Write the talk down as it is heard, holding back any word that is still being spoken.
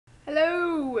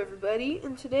everybody,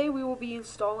 and today we will be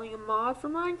installing a mod for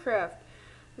Minecraft.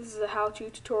 This is a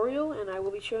how-to tutorial and I will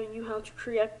be showing you how to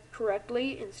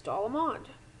correctly install a mod.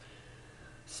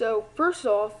 So first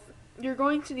off, you're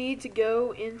going to need to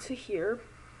go into here,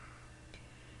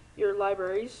 your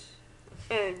libraries,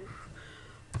 and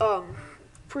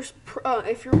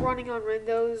if you're running on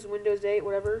Windows 8,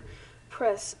 whatever,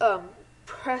 press the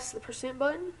 %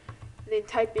 button, and then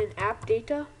type in app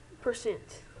data %.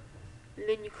 And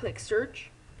then you click search,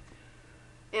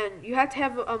 and you have to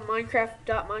have a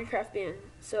Minecraft bin.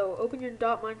 So open your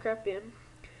 .minecraft bin.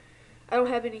 I don't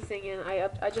have anything in.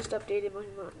 I just updated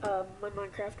my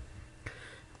Minecraft.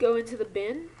 Go into the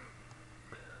bin.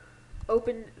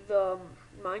 Open the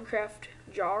Minecraft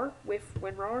jar with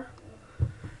WinRAR,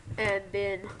 and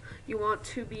then you want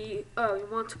to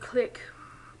click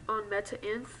on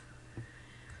meta-inf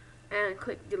and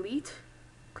click delete.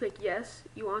 Click yes.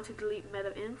 You want to delete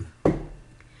meta-inf,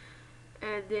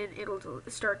 and then it'll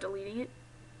start deleting it.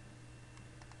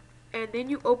 And then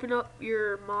you open up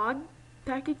your mod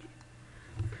package.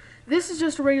 This is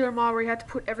just a regular mod where you have to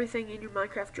put everything in your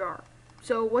Minecraft jar.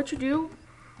 So what you do,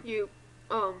 you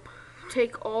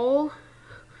take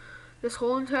this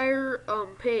whole entire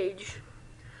page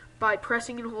by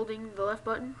pressing and holding the left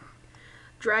button,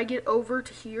 drag it over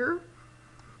to here,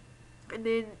 and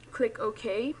then click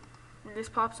OK, and this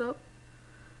pops up,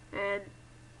 and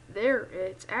there,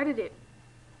 it's added it.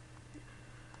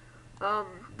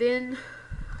 Then,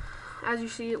 as you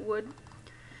see it would,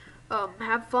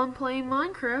 have fun playing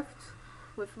Minecraft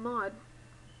with mod,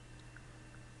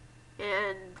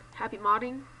 and happy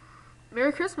modding.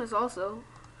 Merry Christmas also,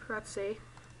 forgot to say.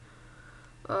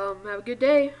 Have a good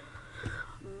day.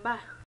 Bye.